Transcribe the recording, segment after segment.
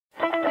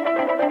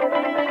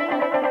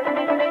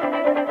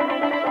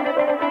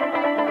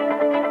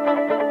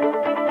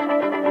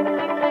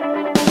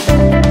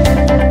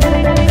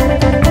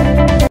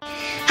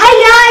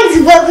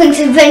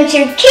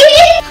Adventure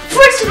Kid!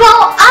 First of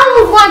all, I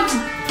would want to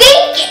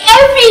thank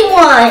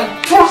everyone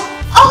for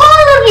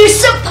all of your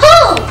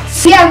support!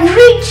 We have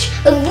reached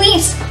at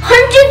least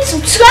 100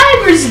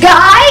 subscribers,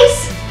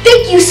 guys!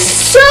 Thank you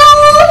so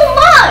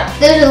much!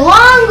 There's a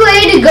long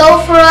way to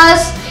go for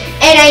us,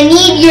 and I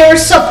need your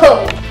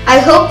support. I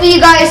hope you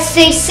guys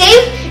stay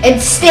safe and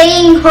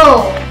staying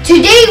home.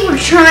 Today we're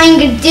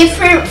trying a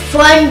different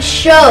fun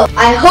show.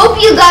 I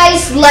hope you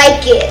guys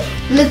like it.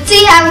 Let's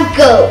see how it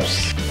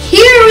goes.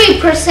 Here we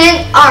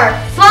present our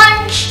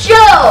fun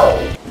show.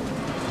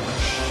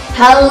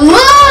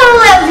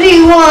 Hello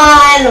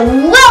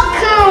everyone!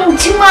 Welcome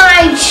to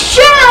my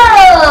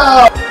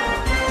show!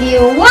 Do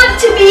you want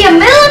to be a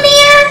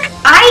millionaire?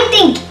 I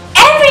think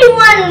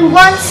everyone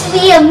wants to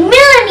be a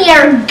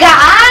millionaire,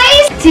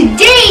 guys!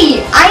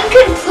 Today I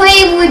could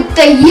play with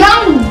the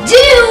young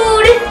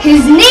dude.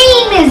 His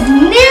name is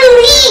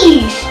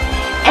Millionaire.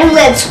 And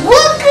let's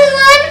welcome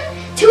him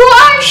to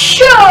our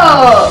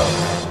show!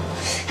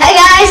 Hi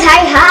guys,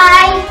 hi!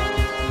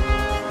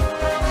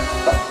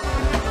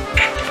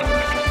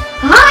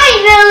 Hi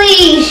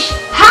Millionaire!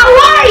 How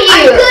are you?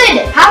 I'm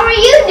good. How are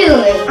you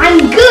doing? I'm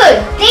good.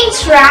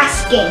 Thanks for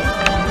asking.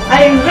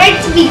 Are you ready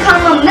to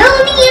become a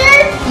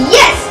millionaire?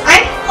 Yes,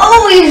 I'm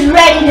always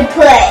ready to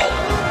play.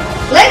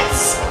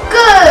 Let's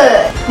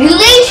go.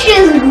 Millionaire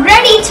is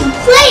ready to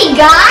play,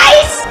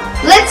 guys.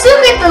 Let's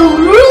look at the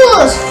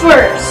rules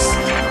first.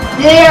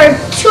 There are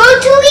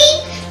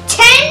totally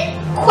 10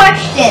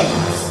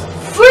 questions.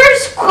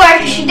 First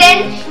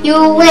question, you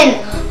will win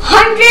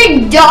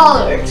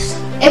 $100.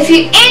 If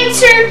you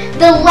answer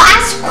the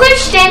last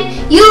question,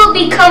 you will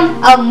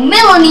become a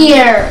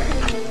millionaire.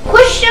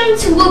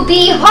 Questions will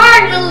be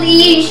hard,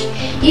 Millionaire.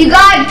 You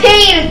gotta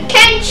pay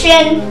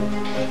attention.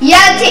 You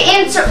have to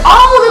answer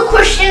all the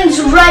questions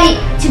right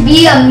to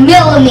be a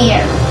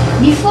millionaire.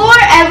 Before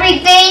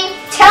everything,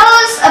 tell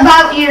us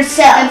about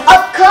yourself. I'm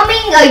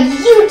upcoming a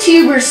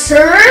YouTuber,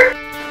 sir.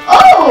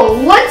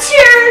 Oh, what's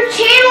your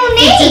channel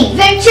name? It's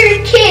Adventure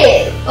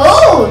Kid.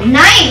 Oh,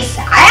 nice.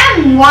 I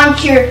haven't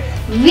watched your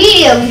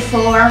video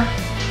before.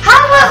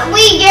 How about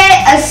we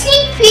get a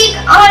sneak peek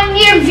on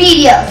your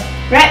videos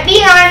right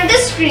behind the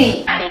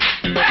screen?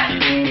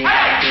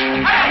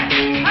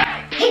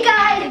 Hey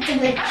guys, it's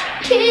Adventure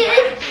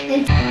Kid.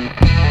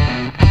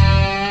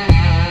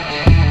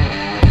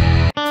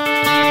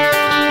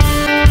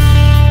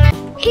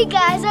 Hey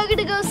guys, I'm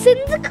gonna go sit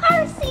in the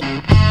car seat.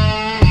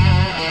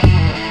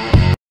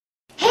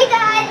 Hey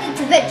guys,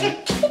 it's Adventure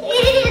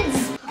Kids!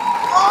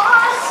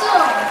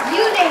 Awesome!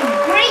 You did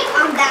great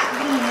on that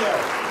video.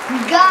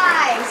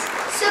 Guys,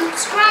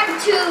 subscribe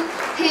to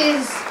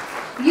his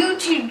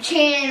YouTube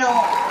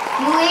channel,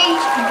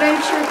 Millionaire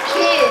Adventure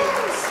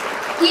Kids.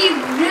 He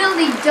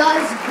really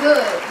does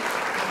good.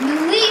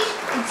 Millionaire,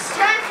 it's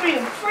time for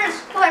your first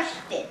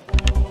question.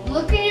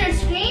 Look at your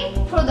screen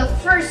for the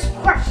first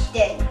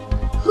question.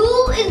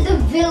 Who is the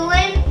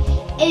villain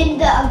in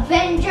the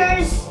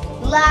Avengers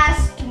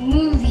last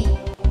movie?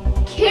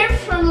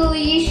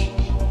 Carefully,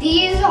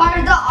 these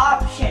are the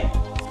options.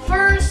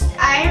 First,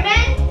 Iron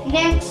Man,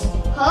 next,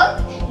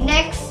 Hulk,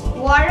 next,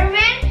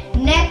 Waterman,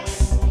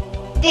 next,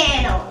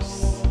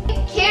 Thanos.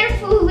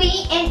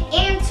 Carefully and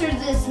answer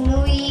this,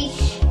 Millionaire.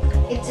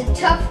 It's a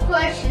tough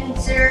question,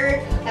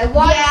 sir. I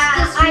watched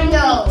this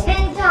movie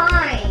 10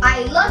 times.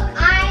 I love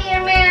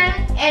Iron Man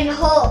and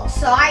Hulk,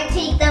 so I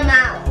take them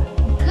out.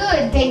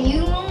 Good, then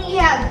you only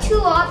have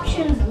 2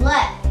 options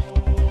left.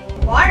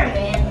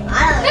 Waterman?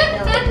 I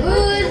don't know. Who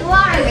is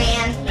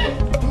Waterman?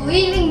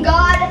 Believe in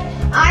God,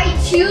 I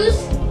choose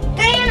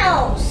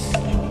Thanos.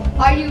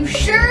 Are you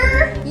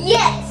sure?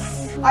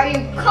 Yes. Are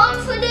you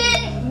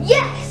confident?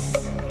 Yes.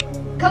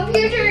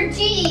 Computer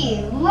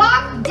G,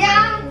 lock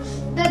down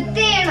the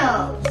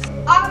Thanos.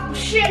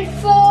 Option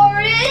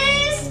 4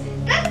 is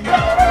the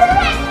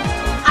correct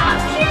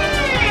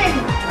option.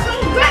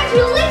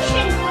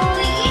 Congratulations,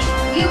 Millionaire.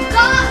 You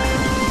got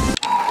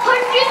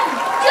 $100.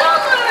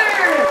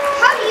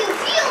 How do you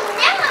feel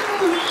now,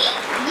 Millionaire?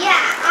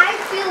 Yeah, I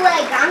feel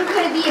like I'm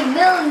gonna be a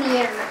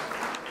millionaire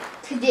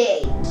today.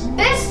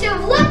 Best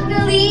of luck,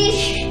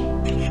 Millionaire.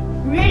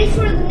 Ready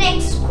for the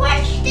next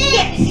question?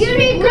 Yes, here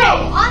we go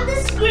on the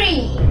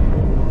screen.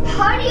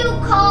 How do you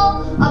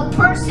call a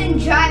person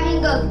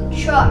driving a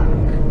truck?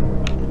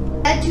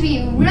 You have to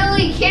be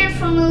really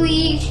careful,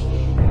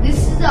 Millionaire.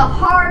 This is a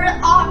hard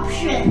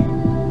option.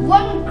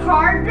 1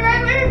 car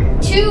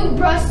driver, 2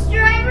 bus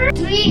driver,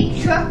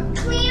 3 truck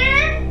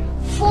cleaner,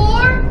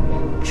 4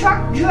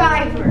 truck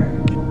driver.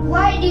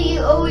 Why do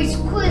you always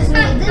quiz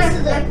me? This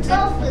is the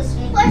toughest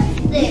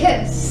question.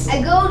 Yes.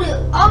 I go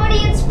to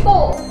audience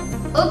poll.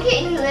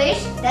 Okay,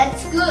 English,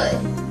 that's good.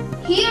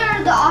 Here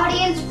are the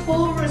audience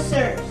poll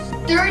results.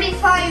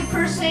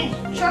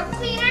 35% truck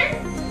cleaner,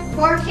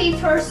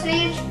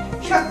 40%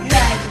 truck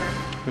driver.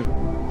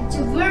 It's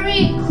a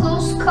very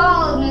close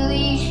call,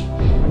 Millionaire.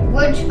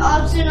 Which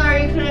option are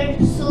you going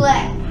to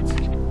select?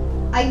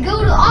 I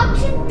go to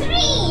option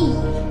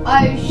 3.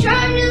 Are you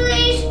sure,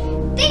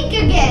 Millionaire? Think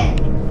again.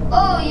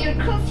 Oh, you're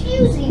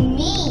confusing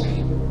me.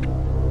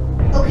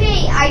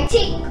 Okay, I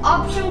take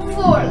option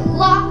 4.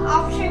 Lock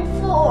option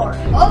 4.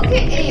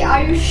 Okay,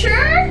 are you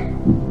sure?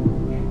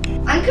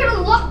 I'm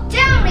gonna lock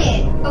down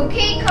it.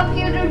 Okay,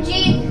 computer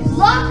G,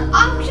 lock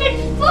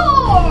option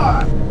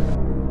 4.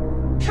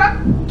 Truck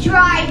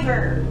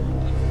driver.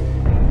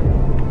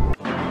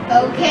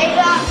 Okay,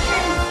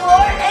 option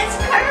 4 is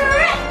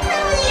correct.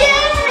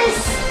 Yes!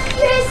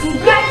 Yes!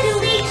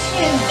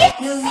 Congratulations! Yes!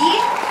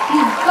 Naveen,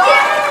 you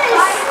got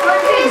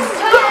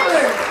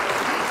 $500.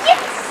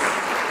 Yes!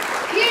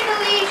 Here,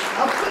 Naveen,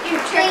 I'll put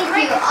your check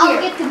right here. I'll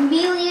get the $1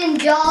 million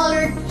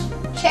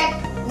check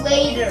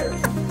later.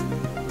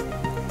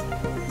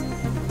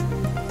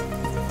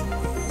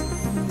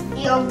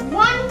 You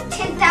won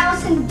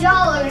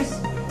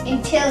 $10,000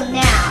 until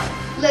now.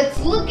 Let's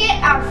look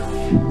at our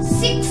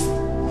 6th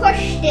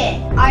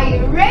question. Are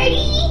you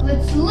ready?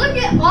 Let's look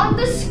at on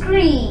the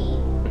screen.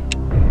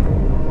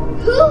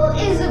 Who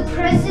is the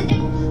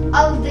president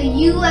of the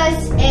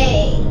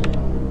USA?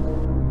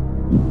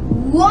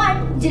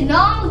 1.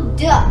 Donald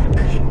Duck.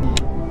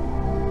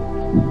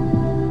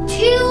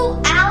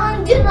 2.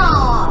 Alan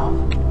Donald.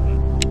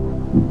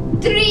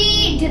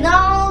 3.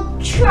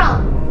 Donald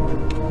Trump.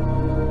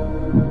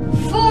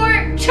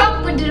 4.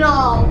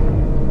 Trump-a-Donald.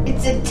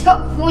 It's a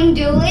tough one,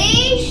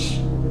 Delish.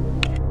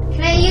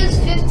 Can I use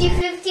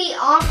 50-50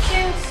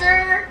 option,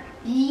 sir?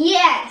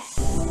 Yes.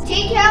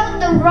 Take out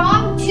the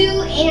wrong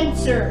 2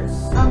 answers.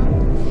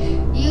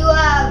 You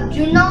have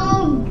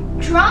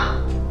Donald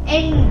Trump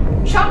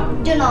and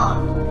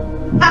Trump-Donald.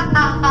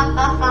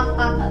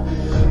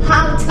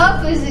 How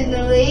tough is it,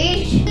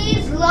 Delish?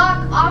 Please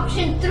lock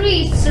option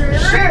 3, sir.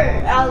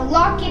 Sure, I'll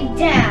lock it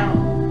down.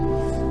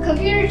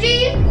 Computer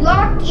G,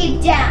 lock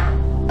it down.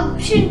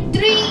 Option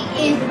 3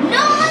 is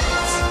not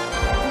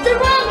the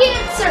wrong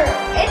answer.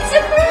 It's the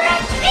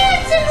correct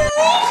answer,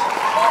 Nalish.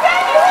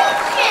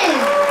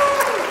 Congratulations.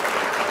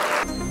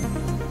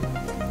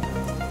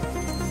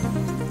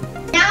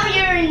 Now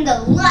you're in the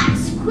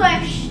last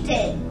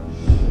question.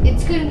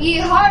 It's going to be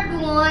a hard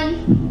one.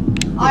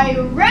 Are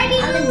you ready,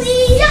 Nalish?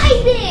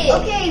 Excited.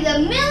 Okay, the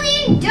 $1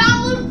 million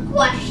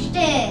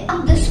question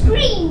on the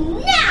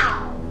screen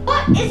now.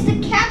 What is the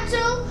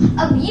capital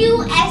of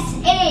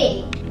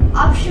USA?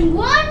 Option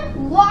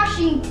 1,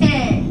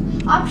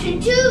 Washington.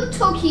 Option 2,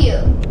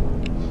 Tokyo.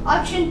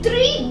 Option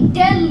 3,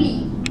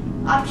 Delhi.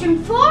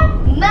 Option 4,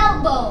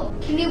 Melbourne.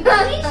 Can you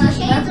please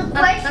change the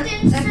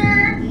question,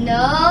 sir?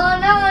 No,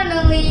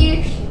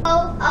 Nalish.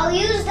 I'll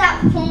use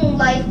that phone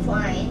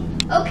lifeline.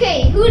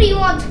 Okay, who do you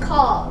want to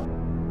call?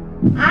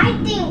 I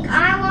think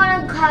I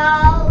want to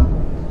call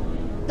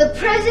the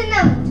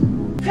president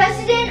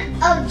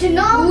of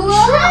Donald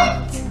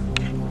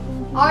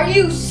Trump. Are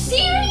you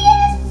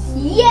serious?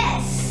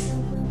 Yes.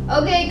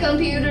 Okay,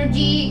 computer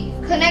G,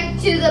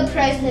 connect to the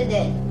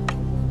president.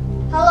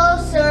 Hello,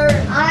 sir.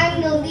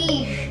 I'm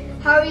Nalish.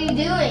 How are you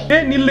doing?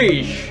 Hey,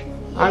 Nilesh. Yes.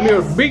 I'm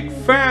your big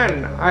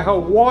fan. I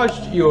have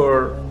watched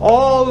your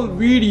all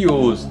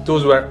videos.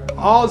 Those were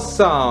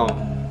awesome.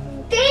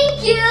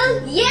 Thank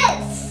you.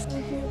 Yes.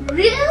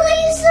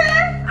 Really,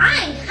 sir?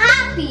 I'm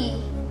happy.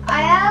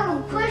 I have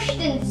a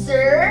question,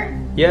 sir.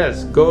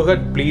 Yes, go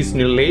ahead, please,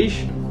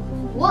 Nilesh.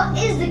 What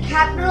is the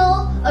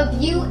capital of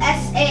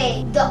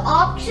USA? The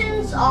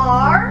options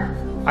are...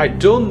 I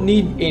don't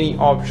need any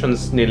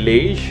options,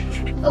 Nilesh.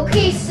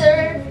 Okay,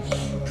 sir.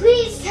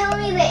 Please tell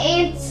me the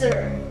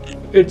answer.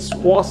 It's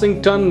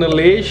Washington,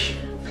 Nilesh.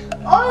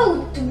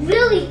 Oh,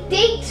 really?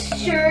 Thanks,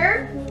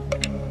 sir.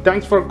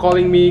 Thanks for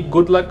calling me.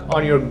 Good luck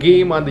on your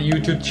game on the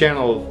YouTube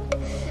channel.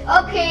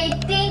 Okay,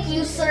 thank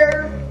you,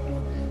 sir.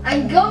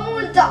 I'm going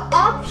with the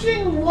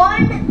option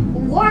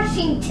 1,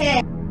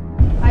 Washington.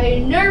 Are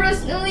you nervous,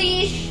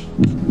 Nalish?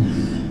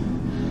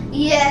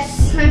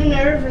 Yes, I'm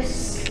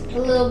nervous. A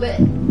little bit.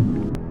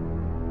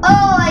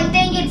 Oh, I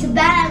think it's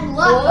bad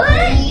luck,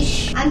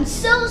 Nalish. I'm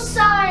so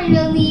sorry,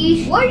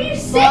 Nalish. What are you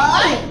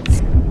saying?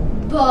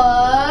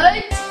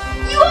 But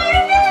you are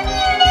a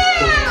millionaire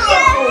now!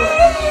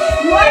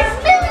 Yes! You are a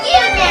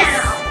millionaire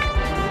now!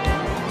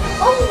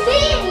 Oh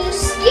man, you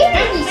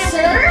scared me,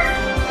 sir!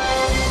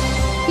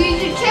 Here's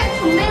your check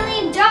for $1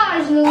 million,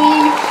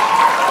 Nalish.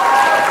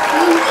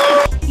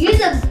 You're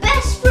the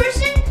best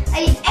person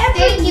I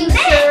ever met.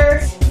 Sir.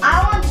 I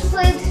want to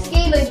play this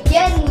game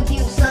again with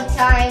you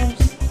sometimes.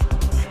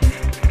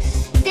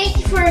 Thank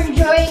you for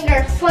enjoying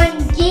our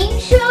fun game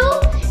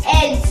show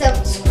and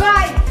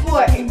subscribe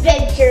for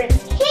adventure.